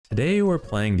Today we're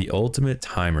playing the ultimate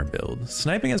timer build.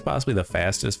 Sniping is possibly the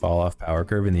fastest fall off power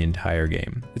curve in the entire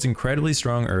game. It's incredibly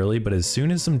strong early, but as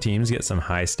soon as some teams get some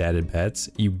high statted pets,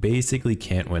 you basically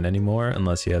can't win anymore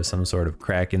unless you have some sort of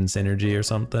kraken synergy or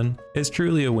something. It's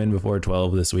truly a win before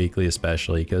 12 this weekly,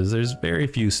 especially because there's very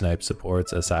few snipe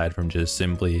supports aside from just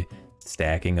simply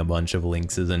stacking a bunch of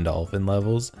lynxes and dolphin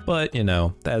levels, but you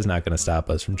know, that is not going to stop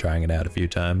us from trying it out a few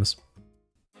times.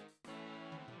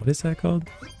 What is that called?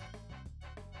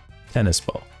 Tennis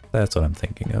ball. That's what I'm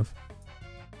thinking of.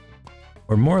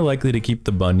 We're more likely to keep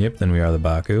the bunyip than we are the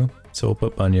Baku, so we'll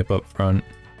put bunyip up front.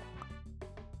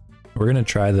 We're gonna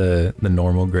try the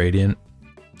normal gradient.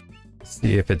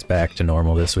 See if it's back to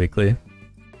normal this weekly.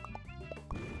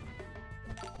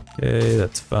 Okay,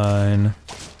 that's fine.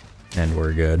 And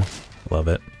we're good. Love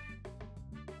it.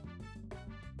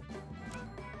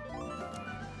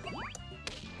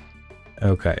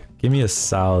 Okay, give me a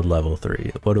solid level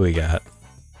 3. What do we got?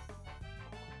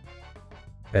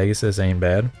 Pegasus ain't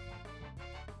bad.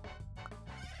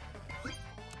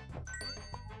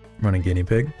 Run a guinea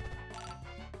pig.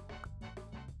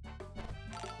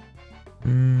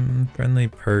 Friendly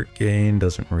perk gain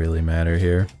doesn't really matter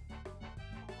here.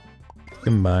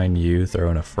 Combine you, throw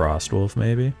in a frost wolf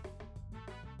maybe.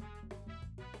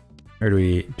 Or do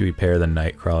we pair the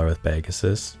nightcrawler with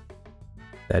Pegasus?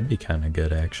 That'd be kind of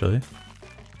good actually.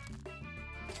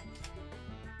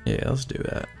 Yeah, let's do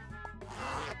that.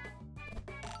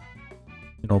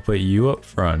 And we'll put you up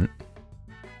front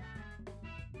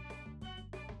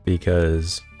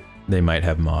because they might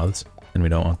have moths and we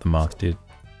don't want the moth to,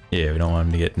 yeah, we don't want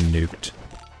him to get nuked.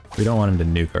 We don't want him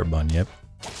to nuke our bunyip.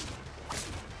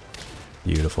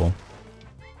 Beautiful.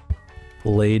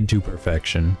 Played to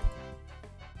perfection.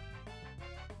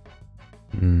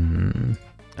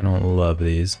 I don't love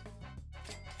these.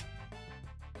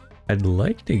 I'd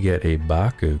like to get a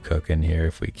Baku cooking here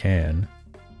if we can.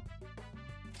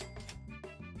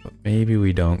 But maybe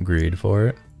we don't greed for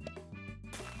it.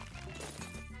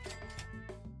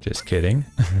 Just kidding.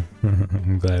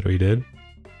 I'm glad we did.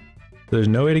 There's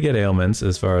no way to get ailments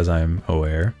as far as I'm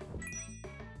aware.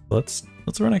 Let's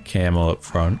run a camel up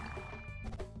front.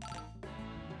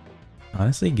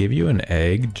 Honestly, give you an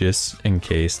egg just in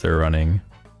case they're running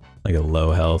like a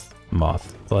low health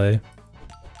moth play.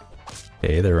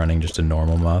 Okay, they're running just a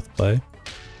normal moth play.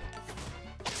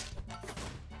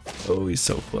 Oh, he's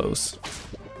so close.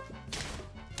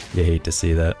 You hate to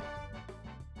see that.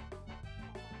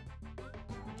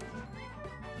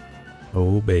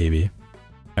 Oh, baby.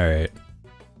 Alright.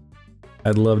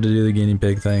 I'd love to do the guinea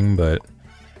pig thing, but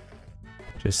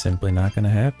just simply not gonna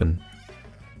happen.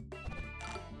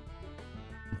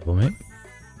 Moment.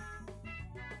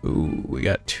 Ooh, we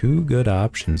got two good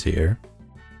options here.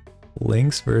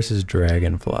 Lynx versus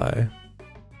dragonfly.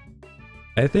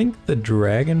 I think the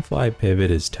dragonfly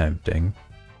pivot is tempting.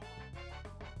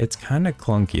 It's kind of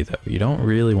clunky though. You don't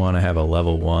really want to have a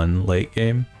level 1 late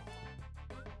game.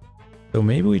 So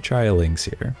maybe we try a lynx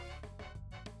here.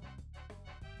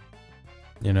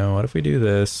 You know, what if we do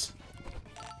this?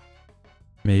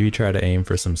 Maybe try to aim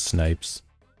for some snipes.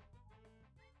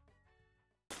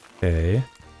 Okay.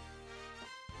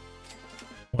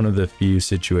 One of the few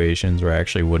situations where I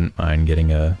actually wouldn't mind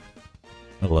getting a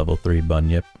level 3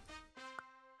 bunyip.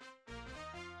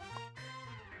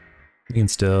 We can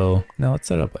still... Now let's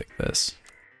set up like this.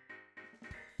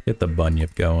 Get the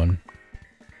bunyip going.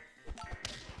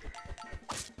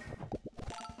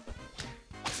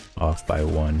 Off by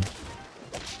 1.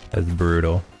 That's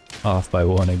brutal. Off by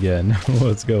 1 again.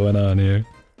 What's going on here?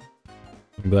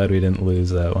 I'm glad we didn't lose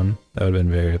that one. That would have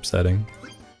been very upsetting.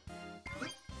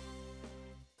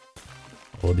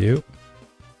 Hold you.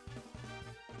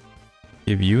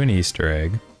 Give you an Easter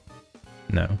egg.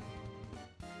 No.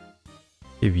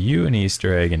 Give you an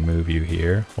Easter egg and move you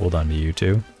here. Hold on to you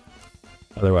two.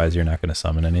 Otherwise you're not going to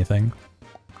summon anything.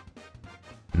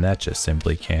 And that just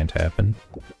simply can't happen.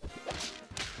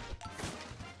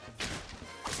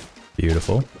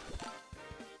 Beautiful.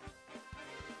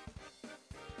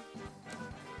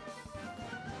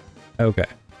 Okay.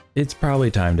 It's probably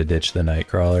time to ditch the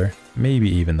Nightcrawler. Maybe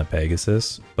even the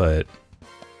Pegasus, but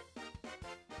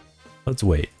let's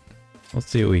wait. Let's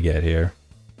see what we get here.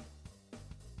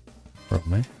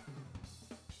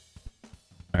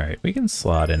 Alright, we can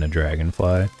slot in a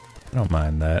dragonfly. I don't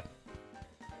mind that.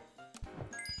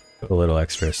 Put a little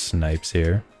extra snipes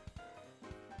here.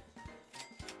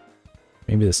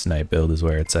 Maybe the snipe build is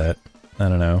where it's at. I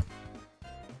don't know.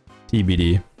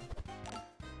 TBD.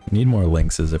 We need more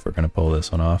lynxes if we're going to pull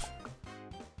this one off.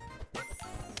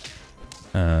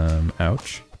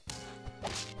 Ouch.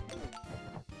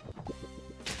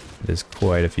 It is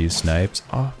quite a few snipes.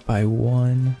 Off by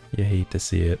one. You hate to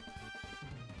see it.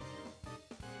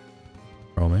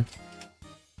 Roll me.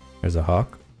 There's a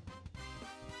hawk.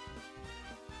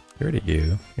 Get rid of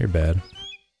you. You're bad.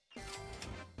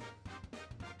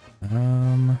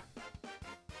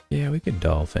 Yeah, we could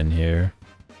dolphin here.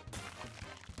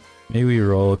 Maybe we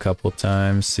roll a couple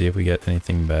times, see if we get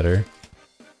anything better.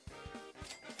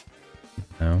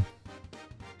 No.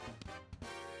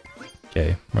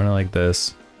 Okay, run it like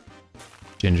this.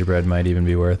 Gingerbread might even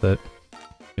be worth it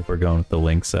if we're going with the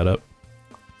link setup.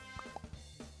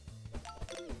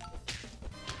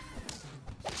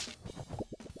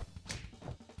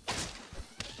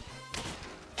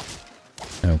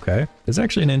 Okay, it's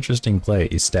actually an interesting play.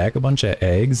 You stack a bunch of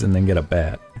eggs and then get a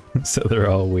bat, so they're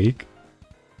all weak.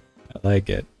 I like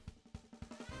it.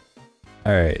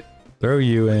 Alright, throw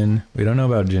you in. We don't know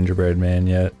about Gingerbread Man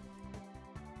yet.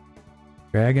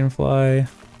 Dragonfly,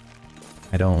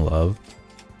 I don't love.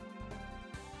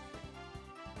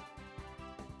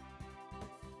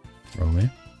 Roll me.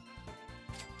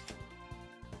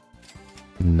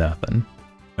 Nothing.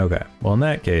 Okay, well in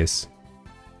that case,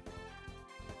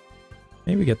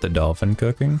 maybe get the dolphin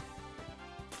cooking.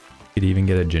 Could even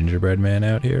get a gingerbread man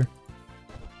out here.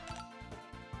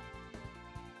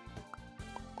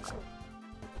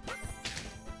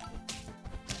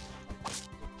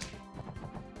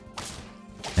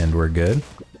 And we're good.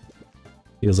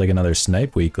 Feels like another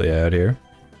snipe weekly out here.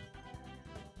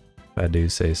 If I do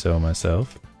say so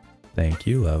myself. Thank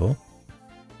you, level.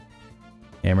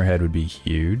 Hammerhead would be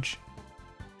huge.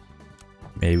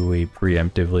 Maybe we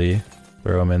preemptively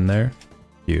throw him in there.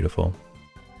 Beautiful.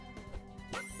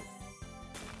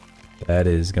 That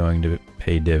is going to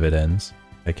pay dividends,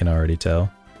 I can already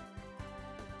tell.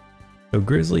 So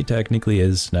Grizzly technically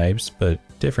is snipes, but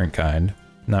different kind.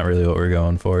 Not really what we're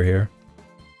going for here.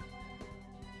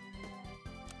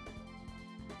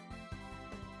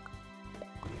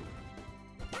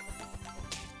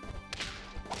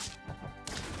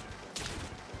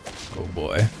 Oh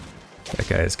boy. That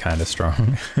guy is kind of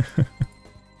strong.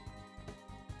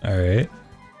 Alright.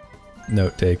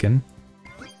 Note taken.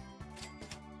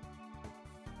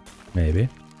 Maybe.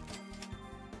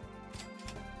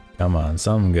 Come on,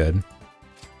 something good.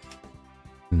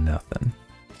 Nothing.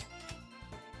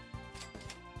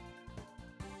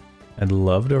 I'd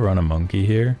love to run a monkey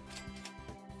here,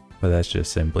 but that's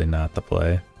just simply not the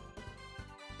play.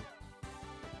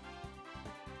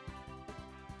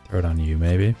 Throw it on you,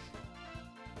 maybe.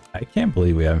 I can't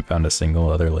believe we haven't found a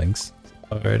single other lynx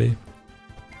already.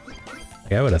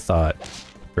 Like, I would have thought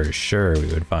for sure we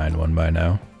would find one by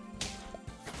now.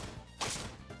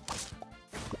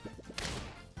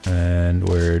 And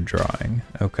we're drawing.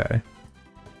 Okay.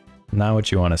 Not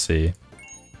what you want to see.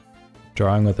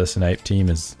 Drawing with a snipe team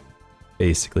is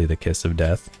basically the kiss of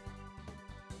death.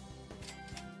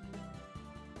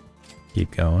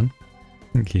 Keep going.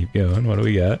 Keep going. What do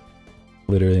we got?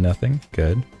 Literally nothing.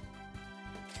 Good.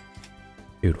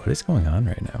 Dude, what is going on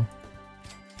right now?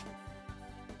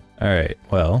 Alright,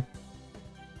 well.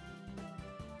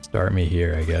 Start me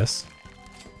here, I guess.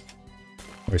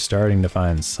 We're starting to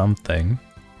find something.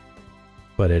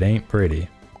 But it ain't pretty.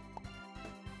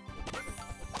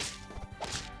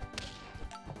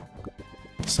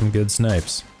 Some good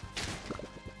snipes.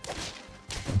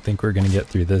 I think we're gonna get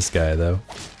through this guy, though.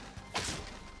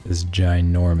 This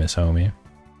ginormous homie.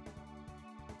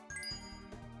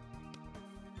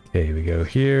 Okay, we go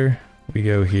here, we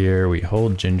go here, we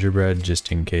hold gingerbread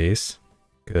just in case.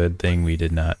 Good thing we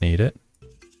did not need it.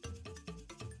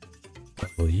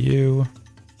 Couple you.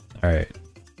 Alright,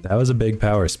 that was a big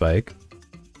power spike.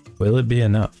 Will it be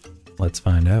enough? Let's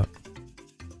find out.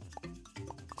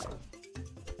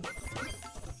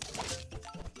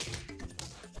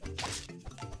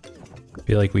 I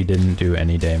feel like we didn't do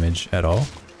any damage at all.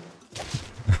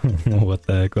 What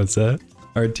the heck was that?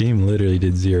 Our team literally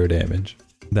did 0 damage.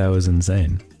 That was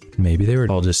insane. Maybe they were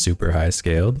all just super high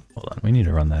scaled. Hold on, we need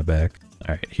to run that back.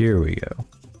 Alright, here we go.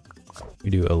 We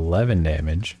do 11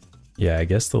 damage. Yeah, I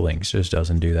guess the lynx just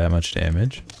doesn't do that much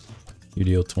damage. You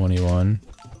deal 21.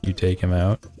 You take him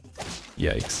out.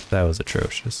 Yikes, that was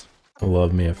atrocious.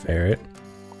 Love me a ferret.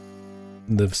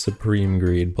 The supreme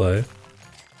greed play.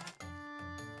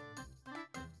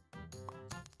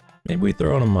 Maybe we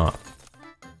throw him off.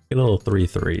 Get a little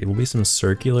 3-3. It will be some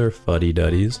circular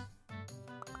fuddy-duddies.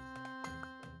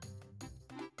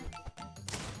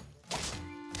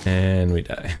 And we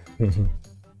die.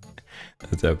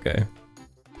 That's okay.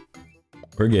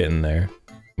 We're getting there.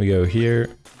 We go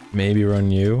here. Maybe run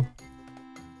you.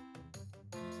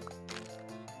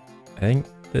 I think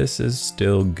this is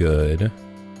still good.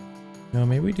 No,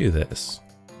 maybe we do this.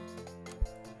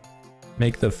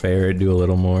 Make the ferret do a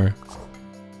little more.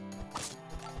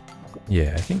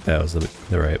 Yeah, I think that was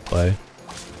the right play.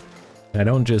 I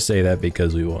don't just say that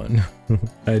because we won.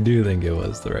 I do think it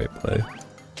was the right play.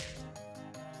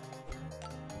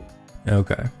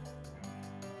 Okay.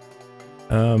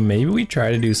 Maybe we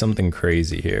try to do something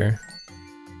crazy here.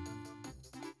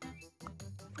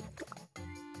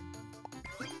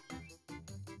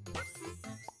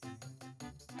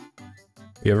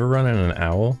 You ever run in an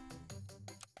owl?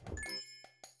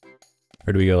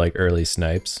 Or do we go like early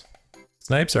snipes?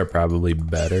 Snipes are probably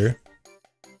better.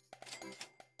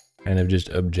 Kind of just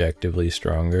objectively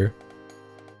stronger.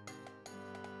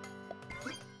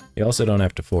 You also don't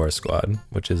have to force squad,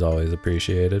 which is always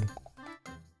appreciated.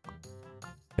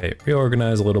 Okay,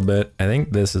 reorganize a little bit. I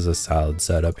think this is a solid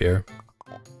setup here.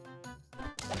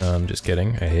 Just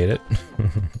kidding, I hate it.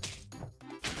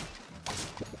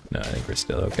 No, I think we're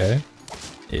still okay.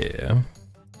 Yeah.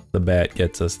 The bat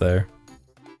gets us there.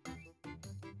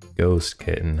 Ghost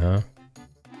kitten, huh?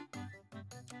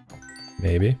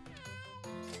 Maybe.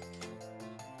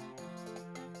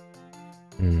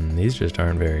 These just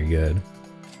aren't very good.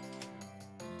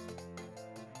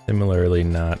 Similarly,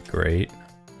 not great.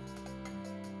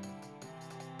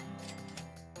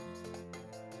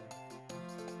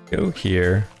 Go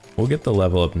here. We'll get the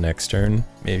level up next turn.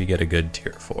 Maybe get a good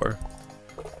tier 4.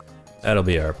 That'll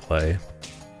be our play.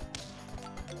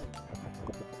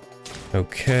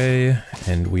 Okay,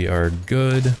 and we are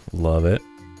good. Love it.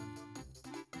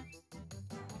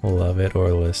 Love it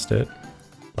or list it.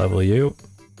 Level you.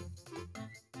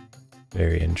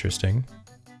 Very interesting.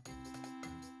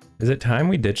 Is it time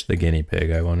we ditch the guinea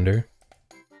pig, I wonder?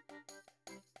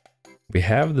 We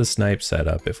have the snipe set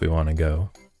up if we want to go.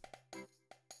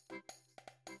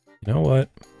 You know what?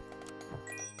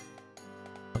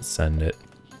 Let's send it.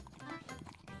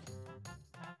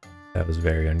 That was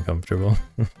very uncomfortable.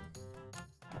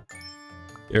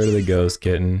 Get rid of the ghost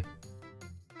kitten.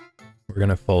 We're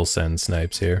gonna full send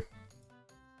snipes here.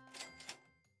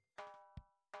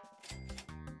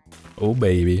 Oh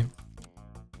baby.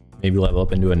 Maybe level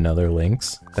up into another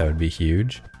lynx. That would be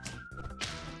huge.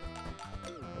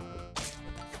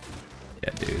 Yeah,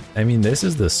 dude. I mean, this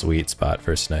is the sweet spot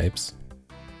for snipes.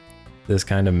 This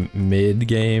kind of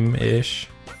mid-game-ish.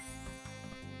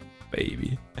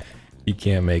 Baby. You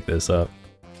can't make this up.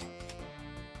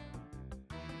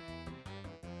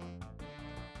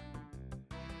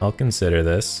 I'll consider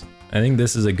this. I think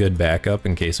this is a good backup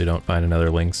in case we don't find another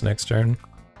lynx next turn.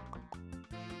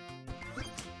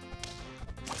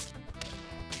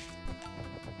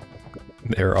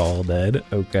 They're all dead,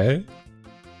 okay.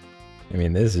 I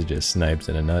mean, this is just snipes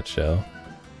in a nutshell.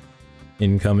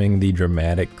 Incoming the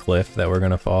dramatic cliff that we're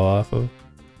gonna fall off of.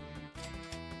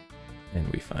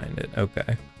 And we find it,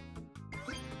 okay.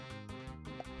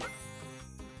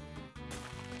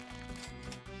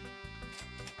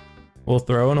 We'll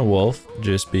throw in a wolf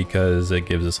just because it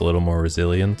gives us a little more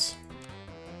resilience.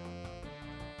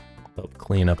 Help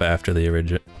clean up after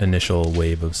the initial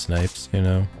wave of snipes, you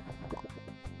know?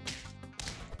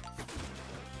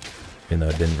 Even though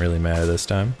it didn't really matter this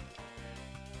time.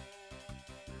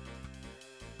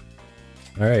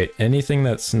 Alright, anything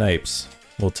that snipes,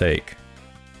 we'll take.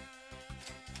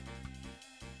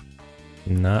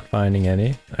 Not finding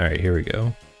any. Alright, here we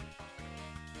go.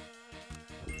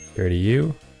 Here to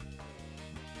you.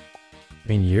 I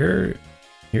mean, your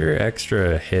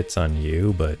extra hits on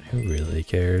you, but who really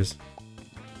cares?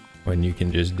 When you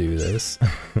can just do this.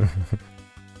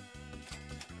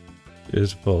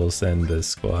 Just full send this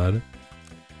squad.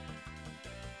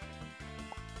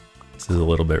 This is a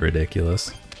little bit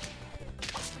ridiculous.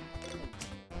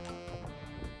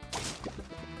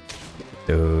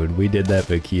 Dude, we did that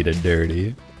Vaquita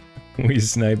dirty. We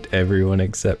sniped everyone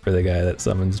except for the guy that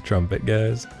summons trumpet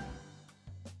guys.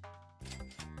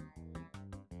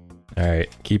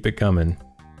 Alright, keep it coming.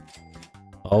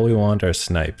 All we want are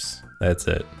snipes. That's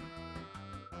it.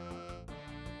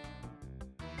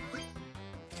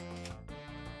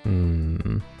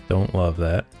 Don't love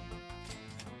that.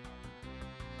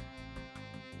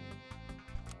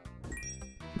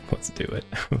 Let's do it.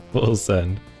 Full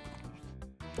send.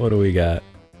 What do we got?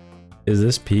 Is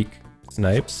this peak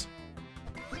snipes?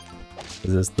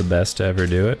 Is this the best to ever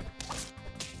do it?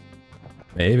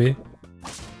 Maybe.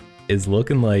 It's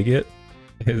looking like it.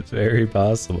 It's very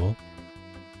possible.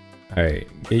 Alright,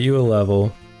 get you a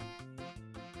level.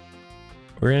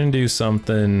 We're gonna do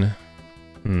something...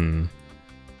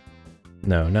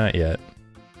 No, not yet.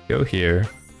 Go here.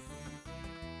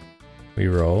 We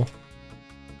roll.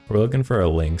 We're looking for a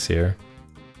lynx here.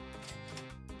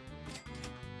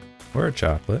 Or a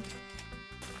chocolate.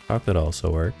 Chocolate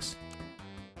also works.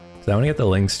 So I want to get the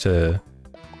lynx to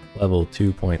level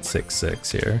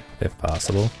 2.66 here, if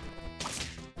possible.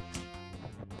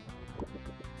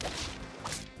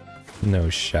 No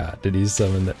shot. Did he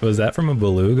summon that? Was that from a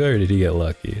beluga or did he get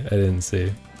lucky? I didn't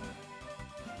see.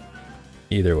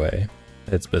 Either way,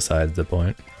 it's besides the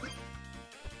point.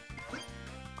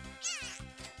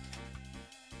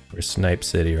 We're Snipe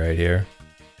City right here.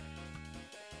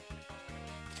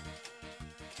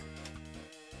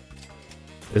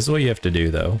 This is what you have to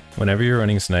do though. Whenever you're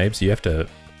running snipes, you have to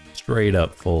straight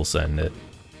up full send it.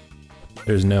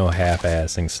 There's no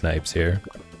half-assing snipes here.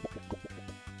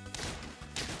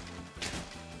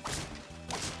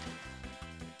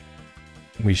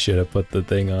 We should have put the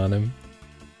thing on him.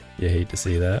 You hate to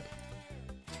see that.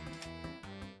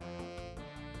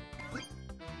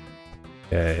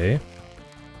 Okay.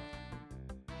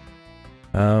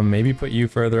 Maybe put you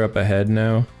further up ahead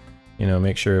now. You know,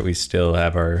 make sure we still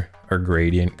have our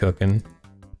gradient cooking.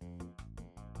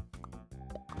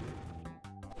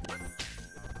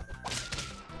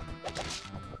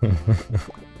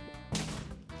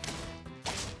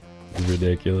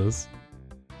 Ridiculous.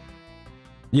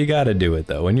 You gotta do it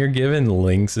though. When you're given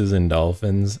lynxes and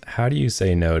dolphins, how do you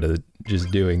say no to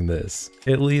just doing this?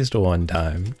 At least one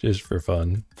time, just for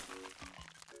fun.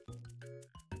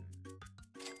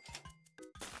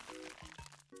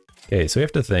 Okay, so we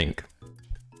have to think.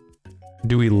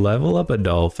 Do we level up a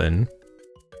dolphin,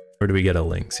 or do we get a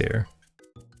lynx here?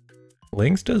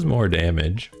 Lynx does more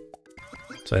damage.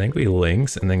 So I think we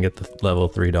lynx and then get the level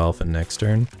 3 dolphin next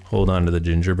turn. Hold on to the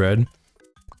gingerbread.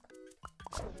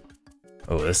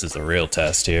 Oh, this is a real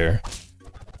test here.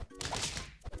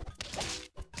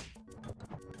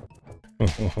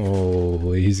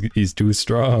 Oh, he's too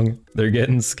strong. They're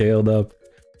getting scaled up.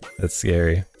 That's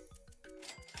scary.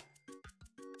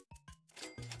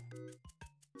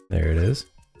 There it is.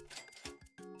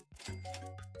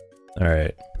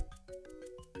 Alright.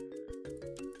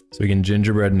 So we can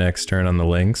gingerbread next turn on the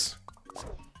lynx.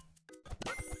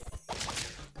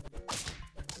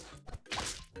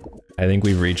 I think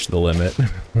we've reached the limit.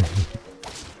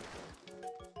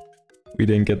 We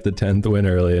didn't get the 10th win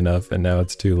early enough, and now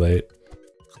it's too late.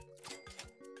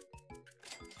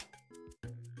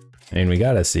 I mean, we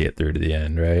gotta see it through to the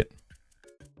end, right?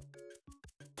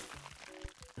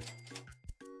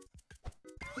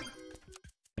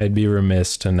 I'd be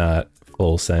remiss to not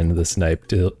full send the snipe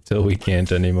till we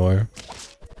can't anymore.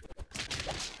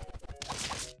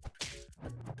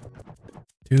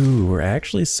 Dude, we're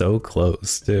actually so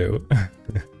close, too.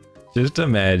 Just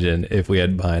imagine if we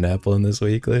had pineapple in this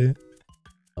weekly.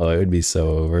 Oh, it would be so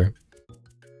over.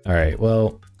 Alright,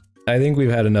 well, I think we've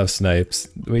had enough snipes.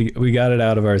 We got it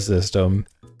out of our system.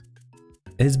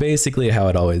 It's basically how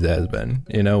it always has been.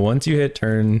 You know, once you hit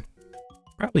turn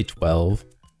probably 12,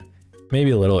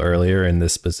 maybe a little earlier in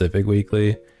this specific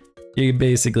weekly, you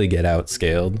basically get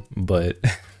outscaled, but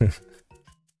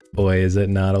boy, is it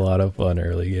not a lot of fun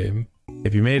early game.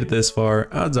 If you made it this far,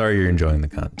 odds are you're enjoying the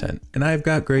content, and I've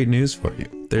got great news for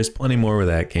you. There's plenty more where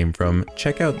that came from.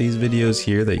 Check out these videos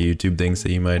here that YouTube thinks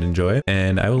that you might enjoy,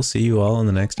 and I will see you all in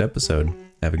the next episode.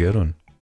 Have a good one.